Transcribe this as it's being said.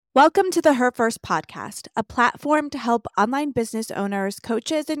Welcome to the Her First podcast, a platform to help online business owners,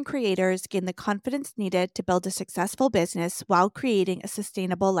 coaches, and creators gain the confidence needed to build a successful business while creating a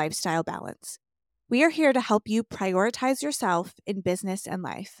sustainable lifestyle balance. We are here to help you prioritize yourself in business and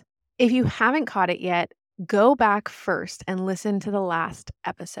life. If you haven't caught it yet, go back first and listen to the last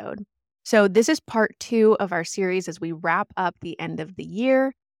episode. So, this is part 2 of our series as we wrap up the end of the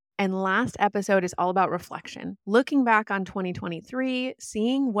year. And last episode is all about reflection, looking back on 2023,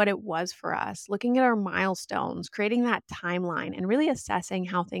 seeing what it was for us, looking at our milestones, creating that timeline, and really assessing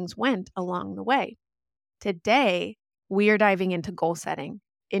how things went along the way. Today, we are diving into goal setting,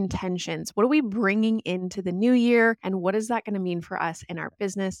 intentions. What are we bringing into the new year? And what is that going to mean for us in our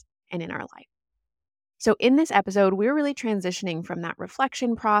business and in our life? So, in this episode, we're really transitioning from that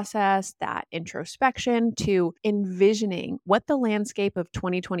reflection process, that introspection, to envisioning what the landscape of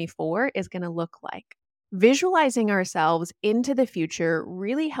 2024 is going to look like. Visualizing ourselves into the future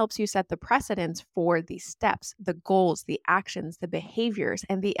really helps you set the precedence for the steps, the goals, the actions, the behaviors,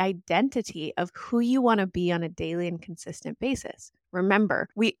 and the identity of who you want to be on a daily and consistent basis. Remember,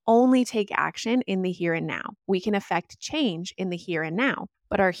 we only take action in the here and now. We can affect change in the here and now.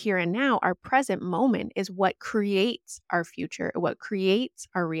 But our here and now, our present moment, is what creates our future, what creates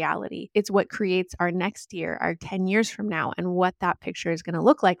our reality. It's what creates our next year, our 10 years from now, and what that picture is going to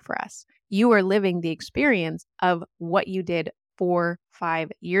look like for us. You are living the experience of what you did 4-5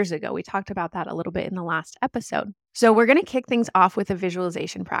 years ago. We talked about that a little bit in the last episode. So we're going to kick things off with a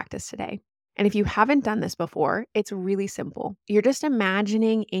visualization practice today. And if you haven't done this before, it's really simple. You're just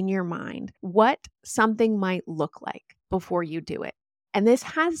imagining in your mind what something might look like before you do it. And this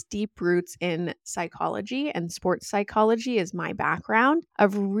has deep roots in psychology, and sports psychology is my background,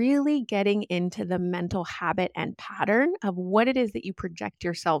 of really getting into the mental habit and pattern of what it is that you project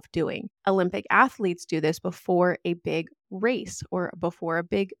yourself doing. Olympic athletes do this before a big race or before a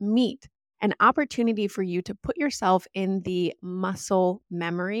big meet. An opportunity for you to put yourself in the muscle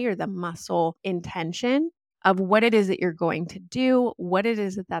memory or the muscle intention of what it is that you're going to do, what it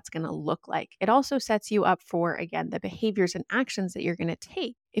is that that's going to look like. It also sets you up for, again, the behaviors and actions that you're going to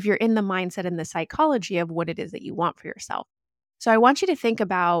take if you're in the mindset and the psychology of what it is that you want for yourself. So I want you to think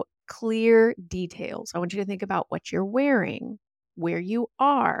about clear details. I want you to think about what you're wearing, where you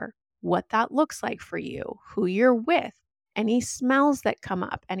are, what that looks like for you, who you're with, any smells that come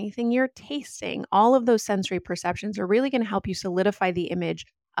up, anything you're tasting. All of those sensory perceptions are really going to help you solidify the image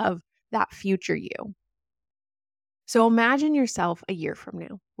of that future you. So imagine yourself a year from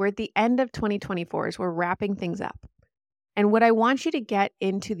now. We're at the end of 2024 as we're wrapping things up. And what I want you to get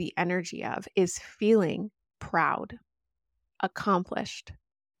into the energy of is feeling proud, accomplished,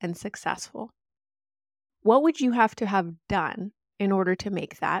 and successful. What would you have to have done in order to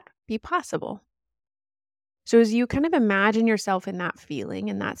make that be possible? So as you kind of imagine yourself in that feeling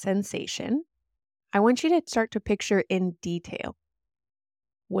and that sensation, I want you to start to picture in detail.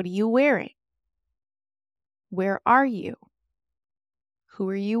 What are you wearing? Where are you? Who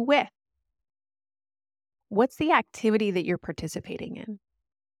are you with? What's the activity that you're participating in?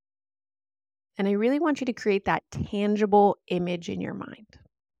 And I really want you to create that tangible image in your mind.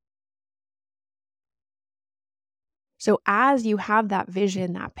 So as you have that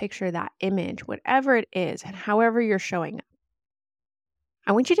vision, that picture, that image, whatever it is, and however you're showing up,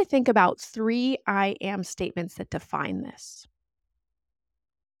 I want you to think about 3 I am statements that define this.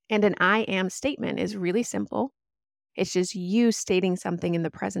 And an I am statement is really simple. It's just you stating something in the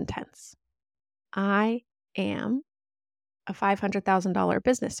present tense. I am a $500,000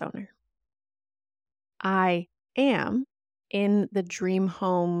 business owner. I am in the dream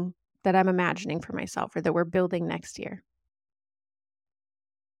home that I'm imagining for myself or that we're building next year.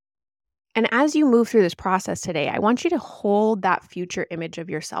 And as you move through this process today, I want you to hold that future image of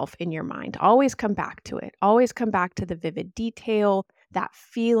yourself in your mind. Always come back to it. Always come back to the vivid detail, that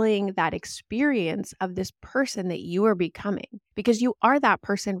feeling, that experience of this person that you are becoming, because you are that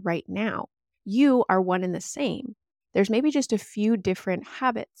person right now. You are one and the same. There's maybe just a few different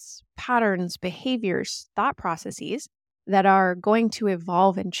habits, patterns, behaviors, thought processes that are going to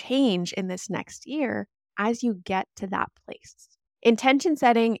evolve and change in this next year as you get to that place. Intention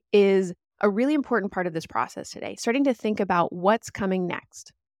setting is a really important part of this process today, starting to think about what's coming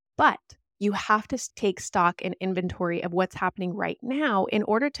next. But you have to take stock and inventory of what's happening right now in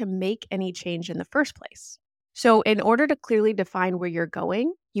order to make any change in the first place. So in order to clearly define where you're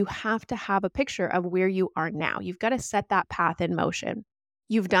going, you have to have a picture of where you are now. You've got to set that path in motion.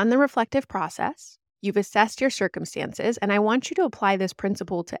 You've done the reflective process. You've assessed your circumstances, and I want you to apply this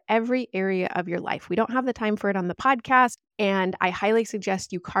principle to every area of your life. We don't have the time for it on the podcast, and I highly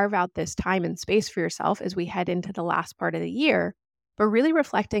suggest you carve out this time and space for yourself as we head into the last part of the year but really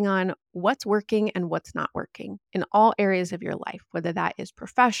reflecting on what's working and what's not working in all areas of your life, whether that is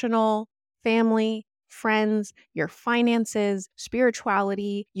professional, family, friends, your finances,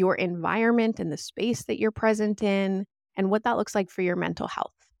 spirituality, your environment and the space that you're present in, and what that looks like for your mental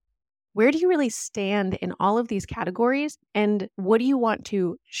health. Where do you really stand in all of these categories? And what do you want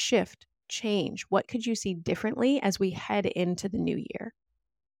to shift, change? What could you see differently as we head into the new year?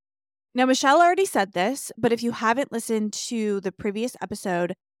 Now, Michelle already said this, but if you haven't listened to the previous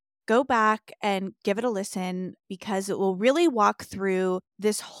episode, go back and give it a listen because it will really walk through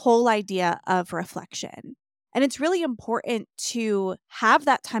this whole idea of reflection. And it's really important to have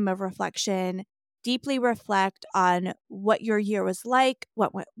that time of reflection, deeply reflect on what your year was like,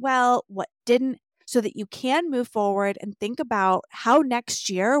 what went well, what didn't, so that you can move forward and think about how next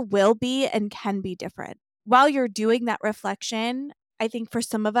year will be and can be different. While you're doing that reflection, I think for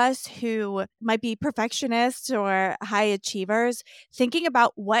some of us who might be perfectionists or high achievers, thinking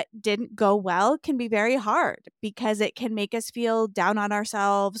about what didn't go well can be very hard because it can make us feel down on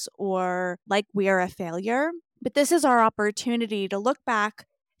ourselves or like we are a failure. But this is our opportunity to look back,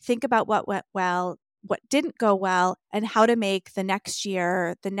 think about what went well, what didn't go well, and how to make the next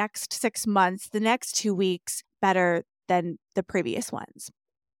year, the next 6 months, the next 2 weeks better than the previous ones.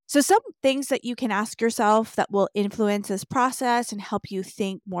 So, some things that you can ask yourself that will influence this process and help you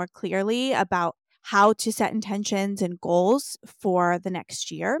think more clearly about how to set intentions and goals for the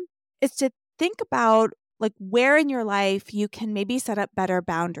next year is to think about like where in your life you can maybe set up better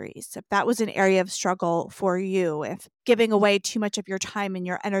boundaries. If that was an area of struggle for you, if giving away too much of your time and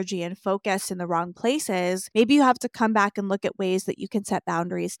your energy and focus in the wrong places, maybe you have to come back and look at ways that you can set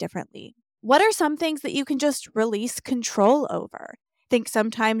boundaries differently. What are some things that you can just release control over? Think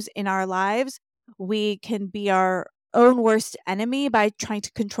sometimes in our lives, we can be our own worst enemy by trying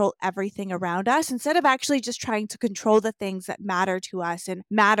to control everything around us instead of actually just trying to control the things that matter to us and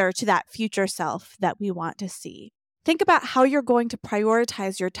matter to that future self that we want to see. Think about how you're going to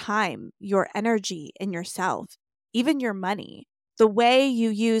prioritize your time, your energy, and yourself, even your money. The way you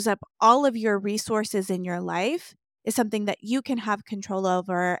use up all of your resources in your life is something that you can have control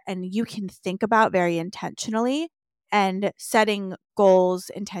over and you can think about very intentionally. And setting goals,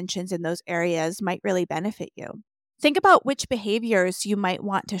 intentions in those areas might really benefit you. Think about which behaviors you might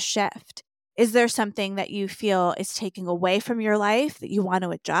want to shift. Is there something that you feel is taking away from your life that you want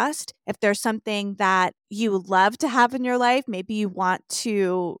to adjust? If there's something that you love to have in your life, maybe you want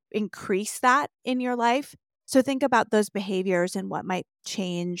to increase that in your life. So think about those behaviors and what might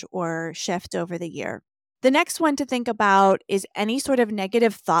change or shift over the year. The next one to think about is any sort of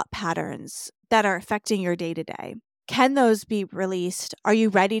negative thought patterns that are affecting your day to day. Can those be released? Are you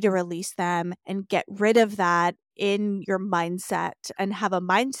ready to release them and get rid of that in your mindset and have a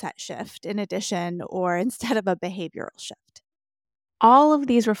mindset shift in addition or instead of a behavioral shift? All of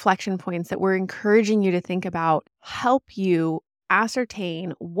these reflection points that we're encouraging you to think about help you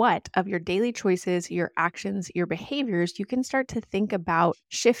ascertain what of your daily choices, your actions, your behaviors you can start to think about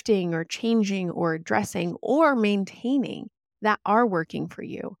shifting or changing or addressing or maintaining that are working for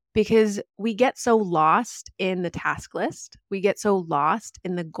you. Because we get so lost in the task list, we get so lost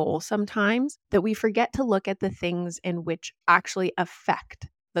in the goal sometimes that we forget to look at the things in which actually affect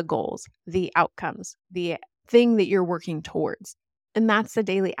the goals, the outcomes, the thing that you're working towards. And that's the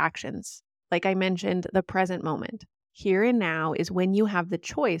daily actions. Like I mentioned, the present moment. Here and now is when you have the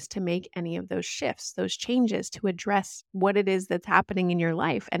choice to make any of those shifts, those changes to address what it is that's happening in your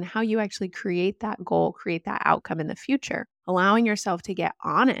life and how you actually create that goal, create that outcome in the future, allowing yourself to get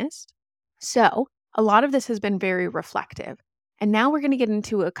honest. So, a lot of this has been very reflective. And now we're going to get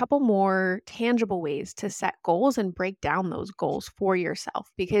into a couple more tangible ways to set goals and break down those goals for yourself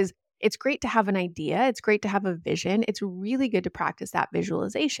because it's great to have an idea. It's great to have a vision. It's really good to practice that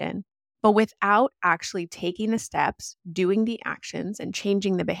visualization. But without actually taking the steps, doing the actions, and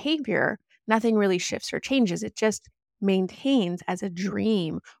changing the behavior, nothing really shifts or changes. It just maintains as a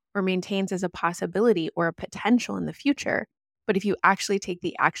dream or maintains as a possibility or a potential in the future. But if you actually take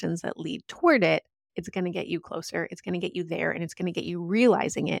the actions that lead toward it, it's going to get you closer, it's going to get you there, and it's going to get you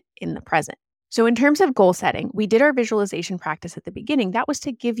realizing it in the present. So in terms of goal setting, we did our visualization practice at the beginning. That was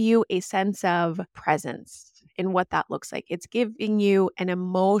to give you a sense of presence in what that looks like. It's giving you an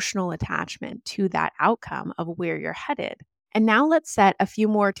emotional attachment to that outcome of where you're headed. And now let's set a few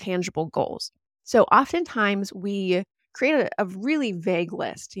more tangible goals. So oftentimes we create a really vague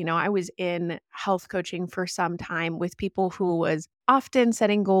list. You know, I was in health coaching for some time with people who was often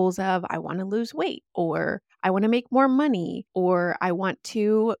setting goals of, I want to lose weight, or I want to make more money, or I want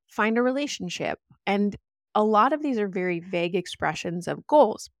to find a relationship. And a lot of these are very vague expressions of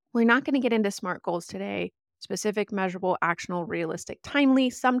goals. We're not going to get into SMART goals today. specific, measurable, actionable, realistic, timely.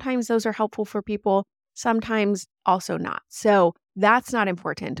 Sometimes those are helpful for people, sometimes also not. So that's not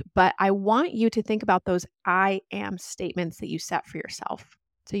important, but I want you to think about those I am statements that you set for yourself.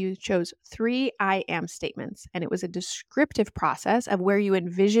 So you chose 3 I am statements, and it was a descriptive process of where you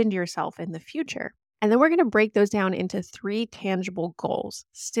envisioned yourself in the future. And then we're going to break those down into 3 tangible goals,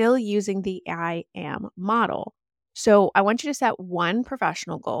 still using the I am model. So I want you to set 1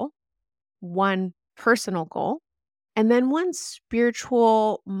 professional goal, 1 personal goal, and then 1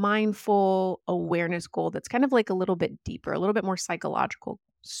 spiritual, mindful awareness goal that's kind of like a little bit deeper, a little bit more psychological.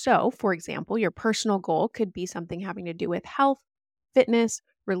 So, for example, your personal goal could be something having to do with health, fitness,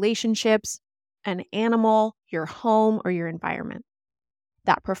 relationships, an animal, your home, or your environment.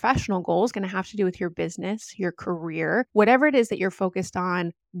 That professional goal is going to have to do with your business, your career, whatever it is that you're focused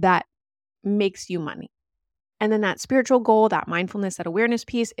on that makes you money. And then that spiritual goal, that mindfulness, that awareness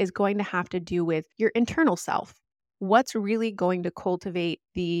piece is going to have to do with your internal self. What's really going to cultivate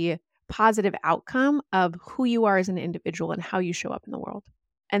the positive outcome of who you are as an individual and how you show up in the world.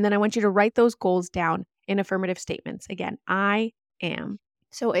 And then I want you to write those goals down in affirmative statements. Again, I am.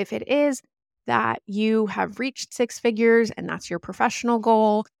 So if it is that you have reached 6 figures and that's your professional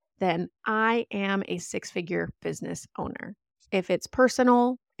goal, then I am a 6-figure business owner. If it's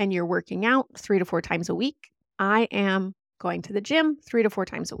personal and you're working out 3 to 4 times a week, I am going to the gym 3 to 4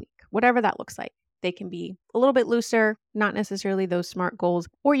 times a week, whatever that looks like. They can be a little bit looser, not necessarily those SMART goals,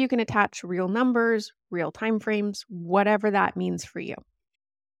 or you can attach real numbers, real timeframes, whatever that means for you.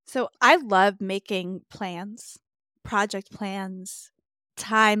 So I love making plans, project plans,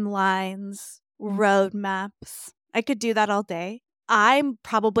 timelines, roadmaps. I could do that all day. I'm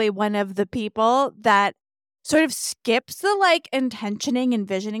probably one of the people that sort of skips the intentioning and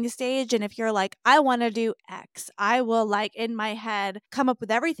visioning stage. And if you're like, I want to do X, I will in my head come up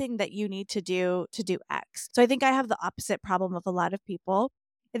with everything that you need to do X. So I think I have the opposite problem of a lot of people.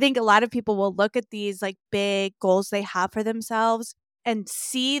 I think a lot of people will look at these big goals they have for themselves and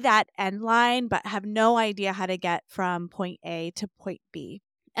see that end line, but have no idea how to get from point A to point B.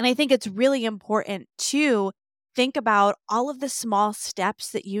 And I think it's really important to think about all of the small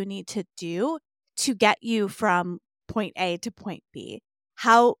steps that you need to do to get you from point A to point B.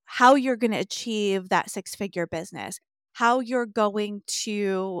 How you're going to achieve that 6-figure business, how you're going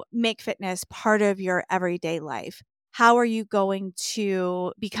to make fitness part of your everyday life. How are you going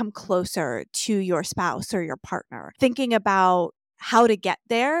to become closer to your spouse or your partner? Thinking about how to get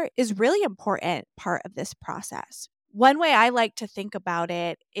there is really important part of this process. One way I like to think about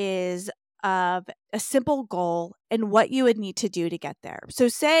it is of a simple goal and what you would need to do to get there. So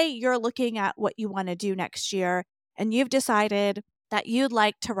say you're looking at what you want to do next year and you've decided that you'd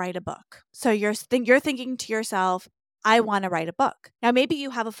like to write a book. So you're thinking to yourself, I want to write a book. Now, maybe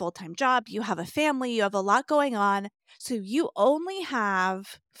you have a full-time job, you have a family, you have a lot going on. So you only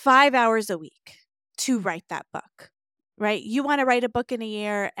have 5 hours a week to write that book, right? You want to write a book in a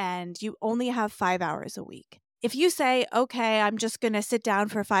year and you only have 5 hours a week. If you say, okay, I'm just going to sit down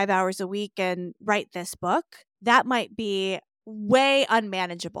for 5 hours a week and write this book, that might be way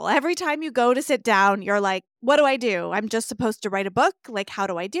unmanageable. Every time you go to sit down, you're like, what do I do? I'm just supposed to write a book? How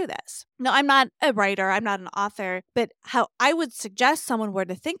do I do this? No, I'm not a writer. I'm not an author. But how I would suggest someone were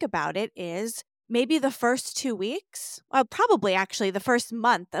to think about it is maybe the first 2 weeks, probably actually the first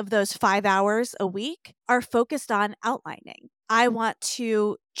month of those 5 hours a week are focused on outlining. I want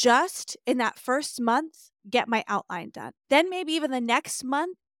to just in that first month get my outline done. Then maybe even the next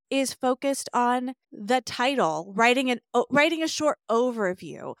month is focused on the title, writing a short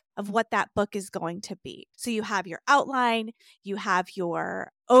overview of what that book is going to be. So you have your outline, you have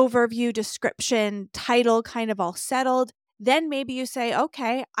your overview, description, title kind of all settled. Then maybe you say,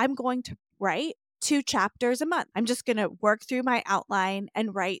 okay, I'm going to write 2 chapters a month. I'm just going to work through my outline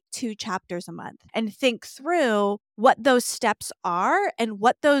and write 2 chapters a month and think through what those steps are and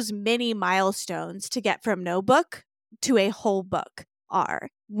what those mini milestones to get from no book to a whole book are.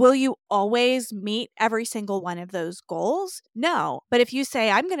 Will you always meet every single one of those goals? No. But if you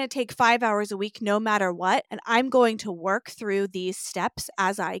say, I'm going to take 5 hours a week no matter what, and I'm going to work through these steps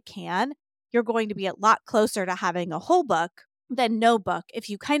as I can, you're going to be a lot closer to having a whole book than no book if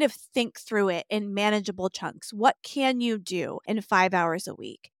you kind of think through it in manageable chunks. What can you do in 5 hours a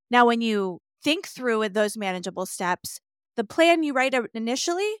week? Now, when you think through those manageable steps, the plan you write out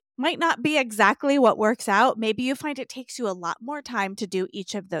initially might not be exactly what works out. Maybe you find it takes you a lot more time to do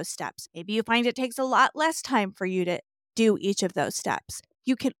each of those steps. Maybe you find it takes a lot less time for you to do each of those steps.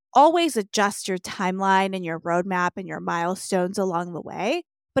 You can always adjust your timeline and your roadmap and your milestones along the way,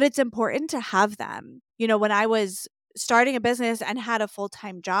 but it's important to have them. When I was starting a business and had a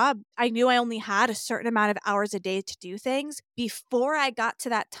full-time job, I knew I only had a certain amount of hours a day to do things. Before I got to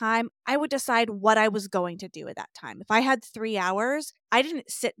that time, I would decide what I was going to do at that time. If I had 3 hours, I didn't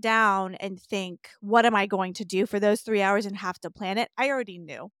sit down and think, what am I going to do for those 3 hours and have to plan it? I already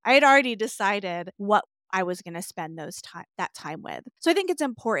knew. I had already decided what I was going to spend that time with. So I think it's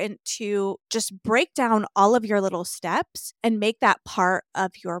important to just break down all of your little steps and make that part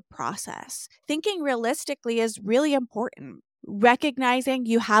of your process. Thinking realistically is really important. Recognizing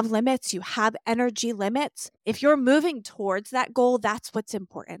you have limits, you have energy limits. If you're moving towards that goal, that's what's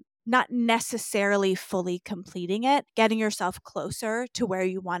important. Not necessarily fully completing it, getting yourself closer to where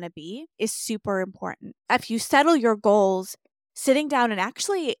you want to be is super important. If you settle your goals, sitting down and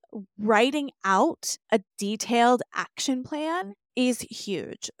actually writing out a detailed action plan is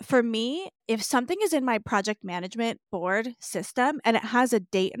huge. For me, if something is in my project management board system and it has a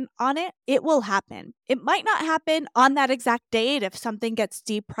date on it, it will happen. It might not happen on that exact date if something gets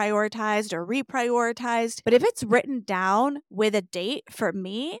deprioritized or reprioritized, but if it's written down with a date for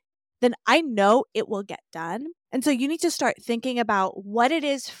me, then I know it will get done. And so you need to start thinking about what it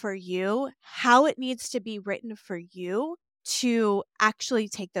is for you, how it needs to be written for you to actually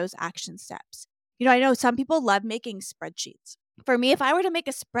take those action steps. I know some people love making spreadsheets. For me, if I were to make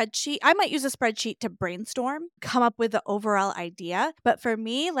a spreadsheet, I might use a spreadsheet to brainstorm, come up with the overall idea. But for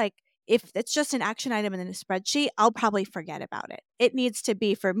me, like if it's just an action item in a spreadsheet, I'll probably forget about it. It needs to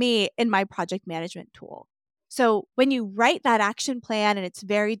be for me in my project management tool. So when you write that action plan and it's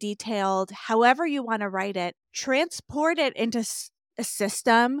very detailed, however you want to write it, transport it into a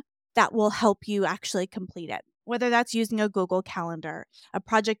system that will help you actually complete it. Whether that's using a Google Calendar, a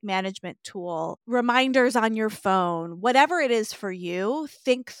project management tool, reminders on your phone, whatever it is for you,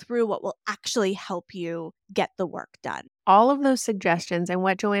 think through what will actually help you get the work done. All of those suggestions and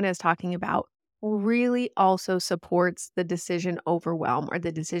what Joanna is talking about really also supports the decision overwhelm or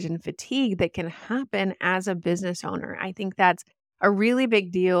the decision fatigue that can happen as a business owner. I think that's a really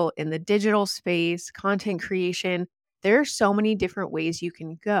big deal in the digital space, content creation. There are so many different ways you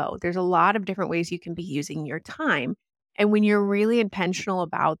can go. There's a lot of different ways you can be using your time. And when you're really intentional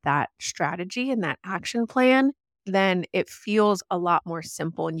about that strategy and that action plan, then it feels a lot more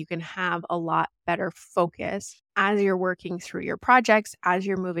simple and you can have a lot better focus as you're working through your projects, as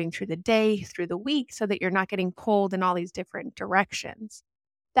you're moving through the day, through the week, so that you're not getting pulled in all these different directions.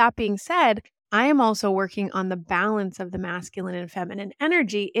 That being said, I am also working on the balance of the masculine and feminine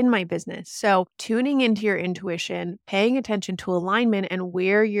energy in my business. So, tuning into your intuition, paying attention to alignment and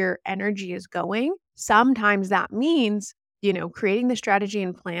where your energy is going, sometimes that means creating the strategy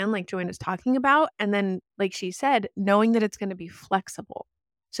and plan like Joanna's talking about. And then, like she said, knowing that it's going to be flexible.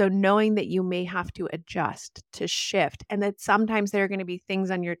 So knowing that you may have to adjust, to shift, and that sometimes there are going to be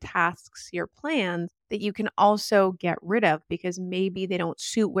things on your tasks, your plans that you can also get rid of because maybe they don't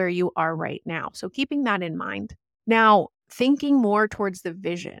suit where you are right now. So keeping that in mind. Now, thinking more towards the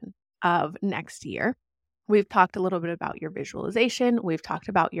vision of next year, we've talked a little bit about your visualization. We've talked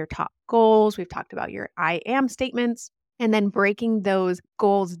about your top goals. We've talked about your I am statements, and then breaking those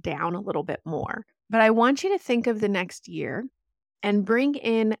goals down a little bit more. But I want you to think of the next year and bring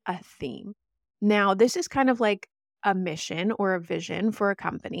in a theme. Now, this is kind of like a mission or a vision for a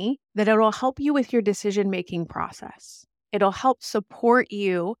company that it'll help you with your decision-making process. It'll help support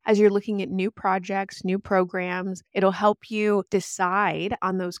you as you're looking at new projects, new programs. It'll help you decide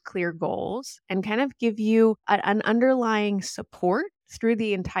on those clear goals and kind of give you an underlying support through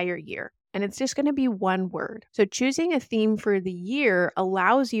the entire year. And it's just going to be one word. So choosing a theme for the year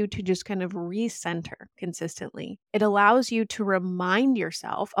allows you to just kind of recenter consistently. It allows you to remind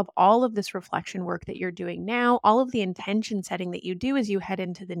yourself of all of this reflection work that you're doing now, all of the intention setting that you do as you head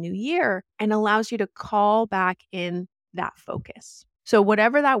into the new year, and allows you to call back in that focus. So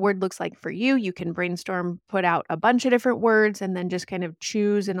whatever that word looks like for you, you can brainstorm, put out a bunch of different words, and then just kind of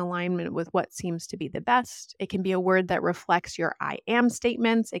choose in alignment with what seems to be the best. It can be a word that reflects your I am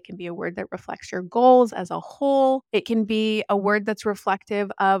statements. It can be a word that reflects your goals as a whole. It can be a word that's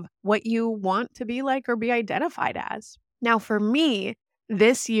reflective of what you want to be like or be identified as. Now, for me,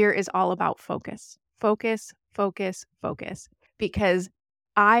 this year is all about focus, focus, focus, focus, because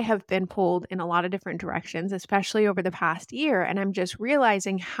I have been pulled in a lot of different directions, especially over the past year. And I'm just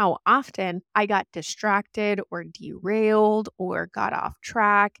realizing how often I got distracted or derailed or got off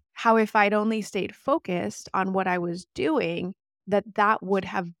track. How if I'd only stayed focused on what I was doing, that would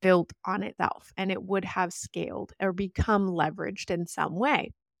have built on itself and it would have scaled or become leveraged in some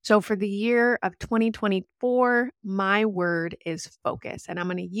way. So for the year of 2024, my word is focus. And I'm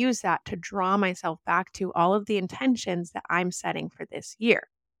going to use that to draw myself back to all of the intentions that I'm setting for this year.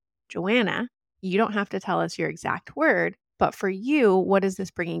 Joanna, You don't have to tell us your exact word, but for you, what is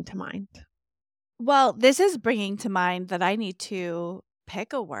this bringing to mind? Well, this is bringing to mind that I need to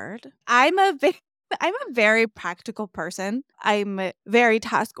pick a word. I'm a very practical person. I'm very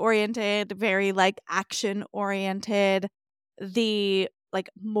task oriented, very like action oriented. The like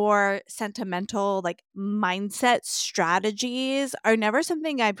more sentimental like mindset strategies are never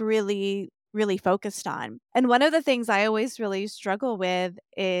something I've really focused on. And one of the things I always really struggle with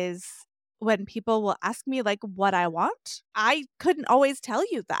is when people will ask me like what I want. I couldn't always tell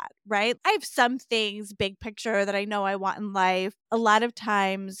you that, right? I have some things big picture that I know I want in life. A lot of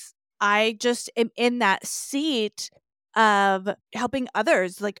times I just am in that seat of helping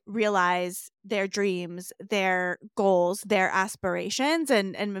others like realize their dreams, their goals, their aspirations,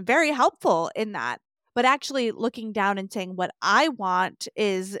 and I'm very helpful in that. But actually looking down and saying what I want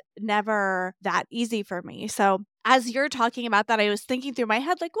is never that easy for me. So as you're talking about that, I was thinking through my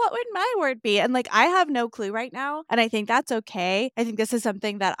head, like, what would my word be? And like, I have no clue right now. And I think that's okay. I think this is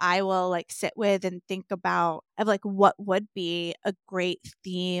something that I will like sit with and think about of like what would be a great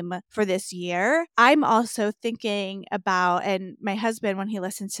theme for this year. I'm also thinking about, and my husband, when he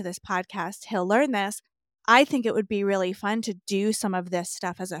listens to this podcast, he'll learn this. I think it would be really fun to do some of this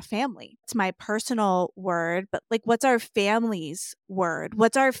stuff as a family. It's my personal word, but like what's our family's word?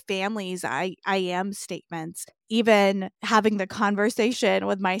 What's our family's I am statements? Even having the conversation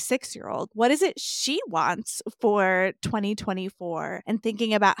with my 6-year-old. What is it she wants for 2024? And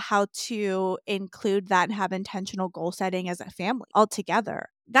thinking about how to include that and have intentional goal setting as a family altogether.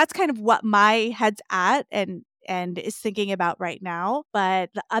 That's kind of what my head's at and is thinking about right now.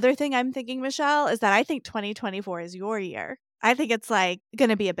 But the other thing I'm thinking, Michelle, is that I think 2024 is your year. I think it's like going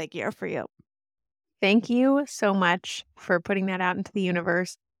to be a big year for you. Thank you so much for putting that out into the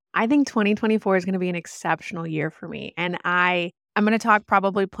universe. I think 2024 is going to be an exceptional year for me. And I'm going to talk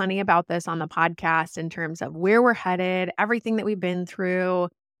probably plenty about this on the podcast in terms of where we're headed, everything that we've been through,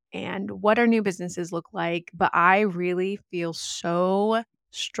 and what our new businesses look like. But I really feel so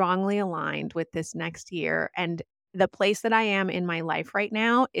strongly aligned with this next year. And the place that I am in my life right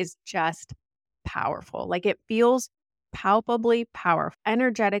now is just powerful. Like it feels palpably powerful,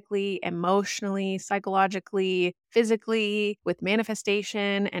 energetically, emotionally, psychologically, physically, with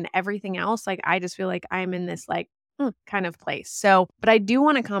manifestation and everything else. Like, I just feel like I'm in this like kind of place. So, but I do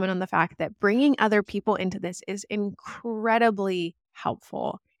want to comment on the fact that bringing other people into this is incredibly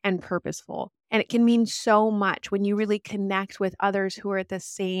helpful and purposeful. And it can mean so much when you really connect with others who are at the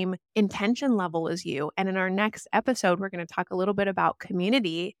same intention level as you. And in our next episode, we're going to talk a little bit about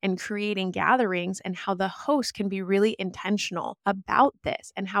community and creating gatherings and how the host can be really intentional about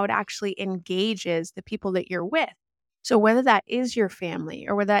this and how it actually engages the people that you're with. So whether that is your family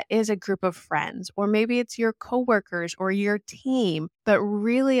or whether that is a group of friends, or maybe it's your coworkers or your team, but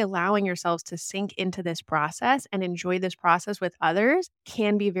really allowing yourselves to sink into this process and enjoy this process with others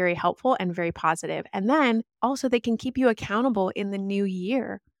can be very helpful and very positive. And then also they can keep you accountable in the new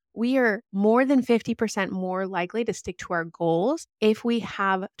year. We are more than 50% more likely to stick to our goals if we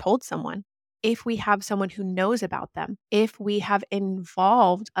have told someone, if we have someone who knows about them, if we have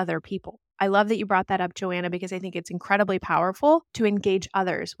involved other people. I love that you brought that up, Joanna, because I think it's incredibly powerful to engage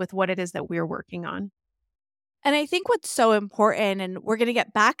others with what it is that we're working on. And I think what's so important, and we're going to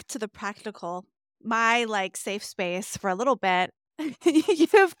get back to the practical, my like safe space for a little bit.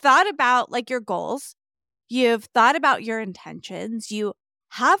 You've thought about like your goals. You've thought about your intentions. You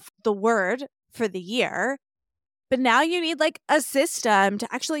have the word for the year, but now you need like a system to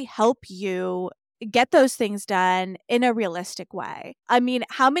actually help you get those things done in a realistic way. I mean,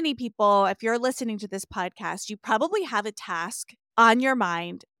 how many people, if you're listening to this podcast, you probably have a task on your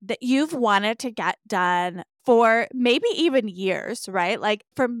mind that you've wanted to get done for maybe even years, right? Like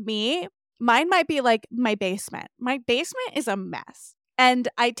for me, mine might be like my basement. My basement is a mess. And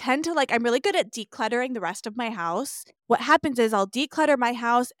I tend to like, I'm really good at decluttering the rest of my house. What happens is I'll declutter my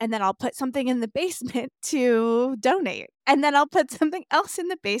house and then I'll put something in the basement to donate. And then I'll put something else in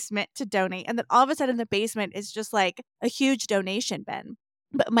the basement to donate. And then all of a sudden the basement is just like a huge donation bin.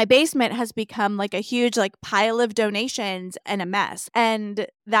 But my basement has become like a huge like pile of donations and a mess. And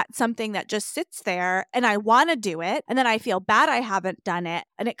that's something that just sits there and I want to do it. And then I feel bad I haven't done it.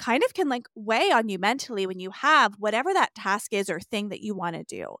 And it kind of can like weigh on you mentally when you have whatever that task is or thing that you want to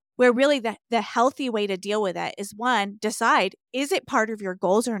do. Where really the healthy way to deal with it is one, decide, is it part of your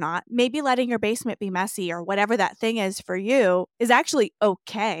goals or not? Maybe letting your basement be messy or whatever that thing is for you is actually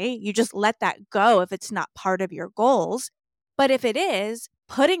okay. You just let that go if it's not part of your goals. But if it is,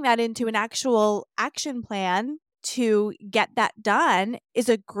 putting that into an actual action plan to get that done is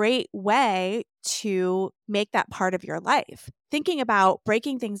a great way to make that part of your life. Thinking about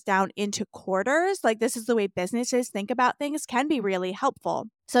breaking things down into quarters, like this is the way businesses think about things, can be really helpful.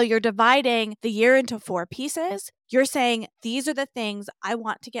 So you're dividing the year into 4 pieces. You're saying, these are the things I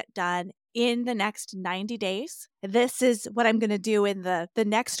want to get done in the next 90 days. This is what I'm going to do in the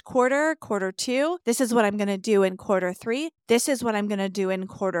next quarter, quarter 2. This is what I'm going to do in quarter 3. This is what I'm going to do in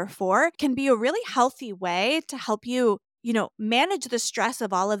quarter 4. Can be a really healthy way to help you, manage the stress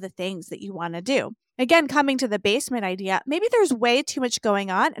of all of the things that you want to do. Again, coming to the basement idea, maybe there's way too much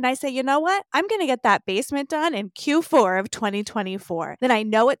going on. And I say, you know what? I'm going to get that basement done in Q4 of 2024. Then I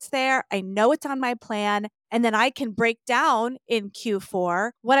know it's there. I know it's on my plan. And then I can break down in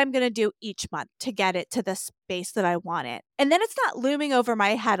Q4 what I'm going to do each month to get it to the space that I want it. And then it's not looming over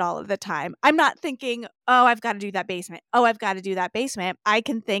my head all of the time. I'm not thinking, oh, I've got to do that basement. Oh, I've got to do that basement. I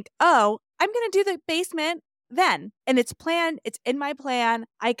can think, oh, I'm going to do the basement then. And it's planned. It's in my plan.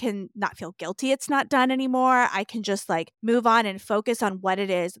 I can not feel guilty it's not done anymore. I can just move on and focus on what it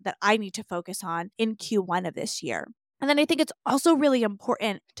is that I need to focus on in Q1 of this year. And then I think it's also really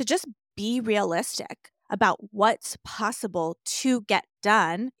important to just be realistic about what's possible to get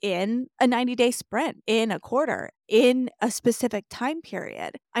done in a 90-day sprint, in a quarter, in a specific time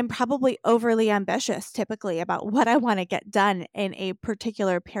period. I'm probably overly ambitious typically about what I want to get done in a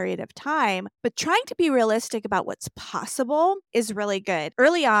particular period of time, but trying to be realistic about what's possible is really good.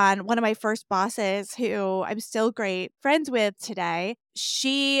 Early on, one of my first bosses, who I'm still great friends with today,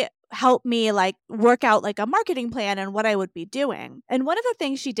 she help me work out a marketing plan and what I would be doing. And one of the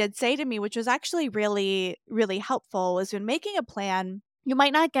things she did say to me, which was actually really, really helpful, was when making a plan, you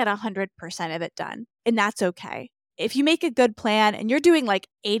might not get 100% of it done, and that's okay. If you make a good plan and you're doing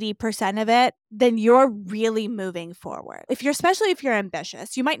 80% of it, then you're really moving forward. Especially if you're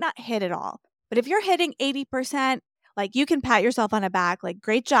ambitious, you might not hit it all. But if you're hitting 80%, you can pat yourself on the back,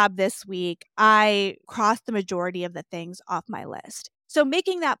 great job this week. I crossed the majority of the things off my list. So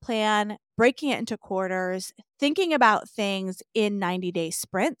making that plan, breaking it into quarters, thinking about things in 90-day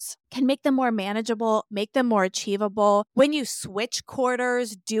sprints can make them more manageable, make them more achievable. When you switch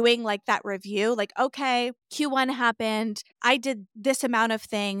quarters, doing that review, okay, Q1 happened. I did this amount of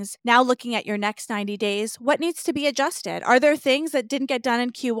things. Now looking at your next 90 days, what needs to be adjusted? Are there things that didn't get done in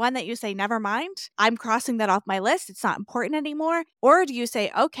Q1 that you say, never mind, I'm crossing that off my list, it's not important anymore? Or do you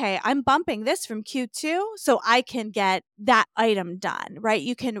say, okay, I'm bumping this from Q2 so I can get that item done, right?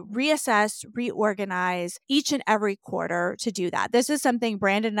 You can reassess, reorganize each and every quarter to do that. This is something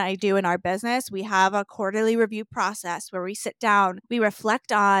Brandon and I do in our business. We have a quarterly review process where we sit down, we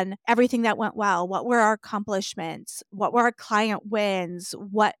reflect on everything that went well. What were our accomplishments? What were our client wins?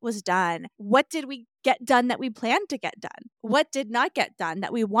 What was done? What did we get done that we planned to get done? What did not get done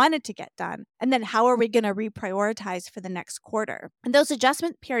that we wanted to get done? And then how are we going to reprioritize for the next quarter? And those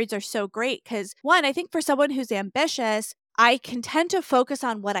adjustment periods are so great because, one, I think for someone who's ambitious, I can tend to focus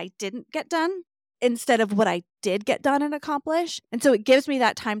on what I didn't get done instead of what I did get done and accomplish. And so it gives me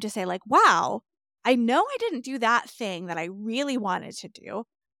that time to say wow, I know I didn't do that thing that I really wanted to do,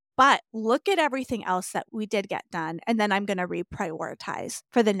 but look at everything else that we did get done. And then I'm going to reprioritize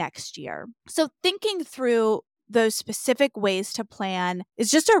for the next year. So thinking through those specific ways to plan is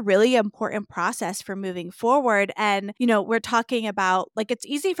just a really important process for moving forward. And, we're talking about it's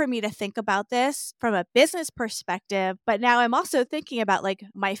easy for me to think about this from a business perspective, but now I'm also thinking about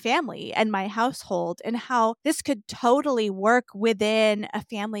my family and my household and how this could totally work within a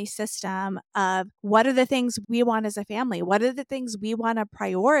family system of what are the things we want as a family? What are the things we want to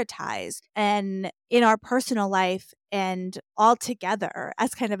prioritize and in our personal life and all together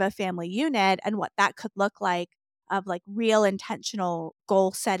as kind of a family unit, and what that could look like of real intentional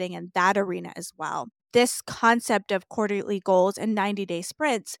goal setting in that arena as well. This concept of quarterly goals and 90-day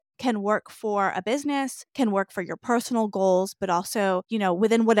sprints can work for a business, can work for your personal goals, but also,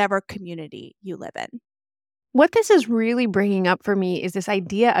 within whatever community you live in. What this is really bringing up for me is this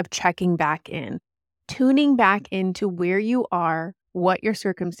idea of checking back in, tuning back into where you are, what your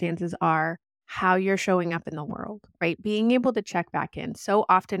circumstances are, how you're showing up in the world, right? Being able to check back in. So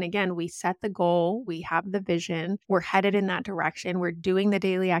often, again, we set the goal, we have the vision, we're headed in that direction, we're doing the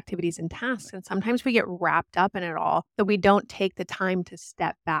daily activities and tasks. And sometimes we get wrapped up in it all that we don't take the time to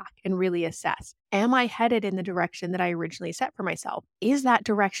step back and really assess. Am I headed in the direction that I originally set for myself? Is that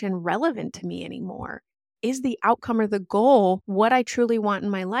direction relevant to me anymore? Is the outcome or the goal what I truly want in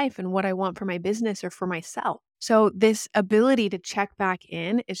my life and what I want for my business or for myself? So this ability to check back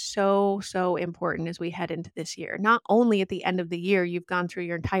in is so, so important as we head into this year. Not only at the end of the year, you've gone through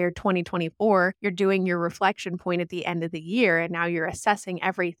your entire 2024, you're doing your reflection point at the end of the year, and now you're assessing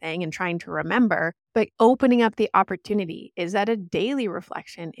everything and trying to remember, but opening up the opportunity. Is that a daily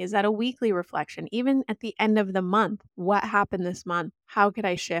reflection? Is that a weekly reflection? Even at the end of the month, what happened this month? How could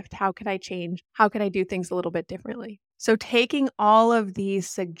I shift? How could I change? How could I do things a little bit differently? So taking all of these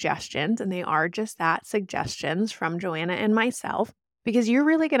suggestions, and they are just that, suggestions from Joanna and myself, because you're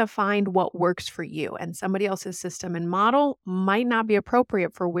really going to find what works for you, and somebody else's system and model might not be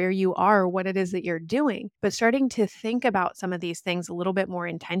appropriate for where you are or what it is that you're doing. But starting to think about some of these things a little bit more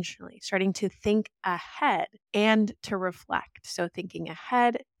intentionally, starting to think ahead and to reflect. So thinking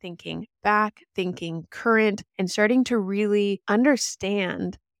ahead, thinking back, thinking current, and starting to really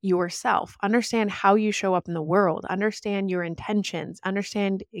understand yourself, understand how you show up in the world, understand your intentions,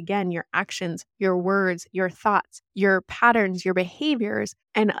 understand, again, your actions, your words, your thoughts, your patterns, your behaviors,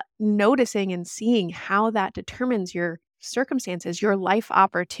 and noticing and seeing how that determines your circumstances, your life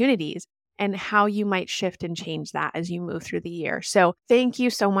opportunities, and how you might shift and change that as you move through the year. So thank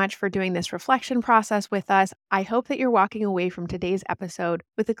you so much for doing this reflection process with us. I hope that you're walking away from today's episode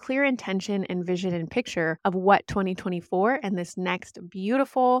with a clear intention and vision and picture of what 2024 and this next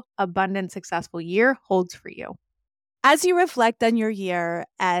beautiful, abundant, successful year holds for you. As you reflect on your year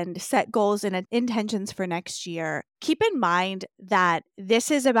and set goals and intentions for next year, keep in mind that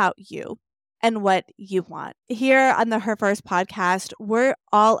this is about you and what you want. Here on the Her First podcast, we're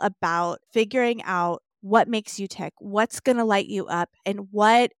all about figuring out what makes you tick, what's going to light you up, and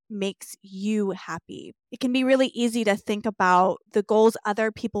what makes you happy. It can be really easy to think about the goals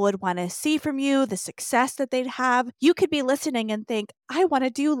other people would want to see from you, the success that they'd have. You could be listening and think, I want to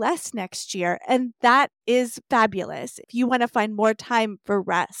do less next year. And that is fabulous. If you want to find more time for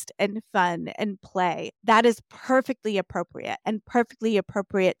rest and fun and play, that is perfectly appropriate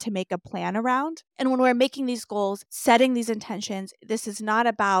to make a plan around. And when we're making these goals, setting these intentions, this is not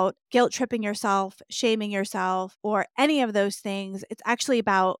about guilt tripping yourself, shaming yourself, or any of those things. It's actually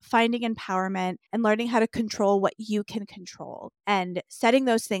about finding empowerment and learning how to control what you can control and setting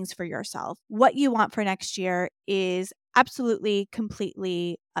those things for yourself. What you want for next year is absolutely,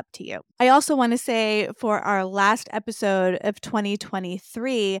 completely up to you. I also want to say for our last episode of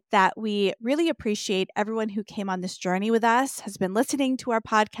 2023 that we really appreciate everyone who came on this journey with us, has been listening to our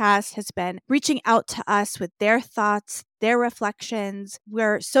podcast, has been reaching out to us with their thoughts, their reflections.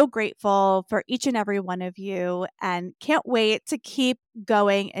 We're so grateful for each and every one of you and can't wait to keep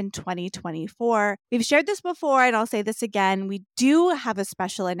going in 2024. We've shared this before and I'll say this again. We do have a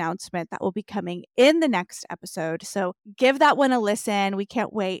special announcement that will be coming in the next episode. So give that one a listen. We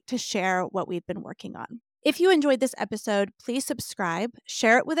can't wait to share what we've been working on. If you enjoyed this episode, please subscribe,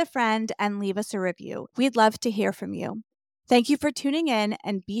 share it with a friend, and leave us a review. We'd love to hear from you. Thank you for tuning in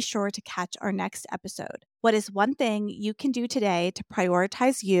and be sure to catch our next episode. What is one thing you can do today to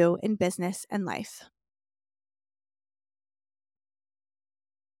prioritize you in business and life?